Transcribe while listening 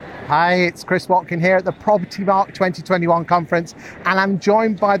Hi, it's Chris Watkin here at the Property Mark 2021 conference, and I'm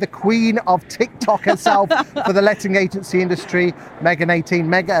joined by the queen of TikTok herself for the letting agency industry, Megan 18.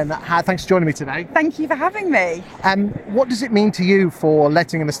 Megan, thanks for joining me today. Thank you for having me. What does it mean to you for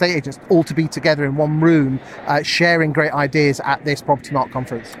letting and estate agents all to be together in one room, sharing great ideas at this Property Mark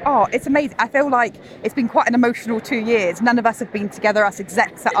conference? Oh, it's amazing. I feel like it's been quite an emotional 2 years. None of us have been together, us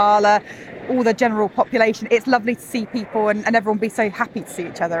execs at Arla, all the general population. It's lovely to see people and everyone be so happy to see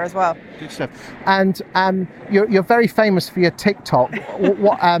each other as well. Good stuff. And you're very famous for your TikTok.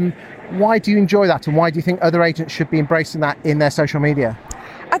 Why do you enjoy that, and why do you think other agents should be embracing that in their social media?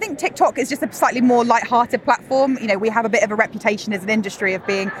 I think TikTok is just a slightly more light-hearted platform. You know, we have a bit of a reputation as an industry of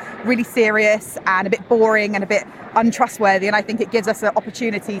being really serious and a bit boring and a bit untrustworthy, and I think it gives us an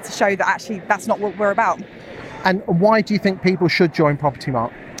opportunity to show that actually that's not what we're about. And why do you think people should join Property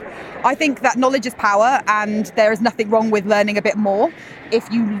Mark? I think that knowledge is power, and there is nothing wrong with learning a bit more.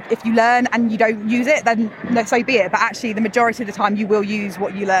 If you learn and you don't use it, then no, so be it. But actually, the majority of the time, you will use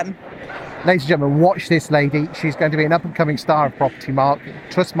what you learn. Ladies and gentlemen, watch this lady. She's going to be an up-and-coming star of Property Mark.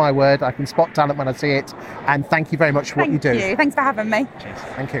 Trust my word, I can spot talent when I see it. And thank you very much for what you do. Thank you. Thanks for having me. Cheers.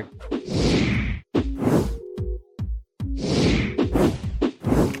 Thank you.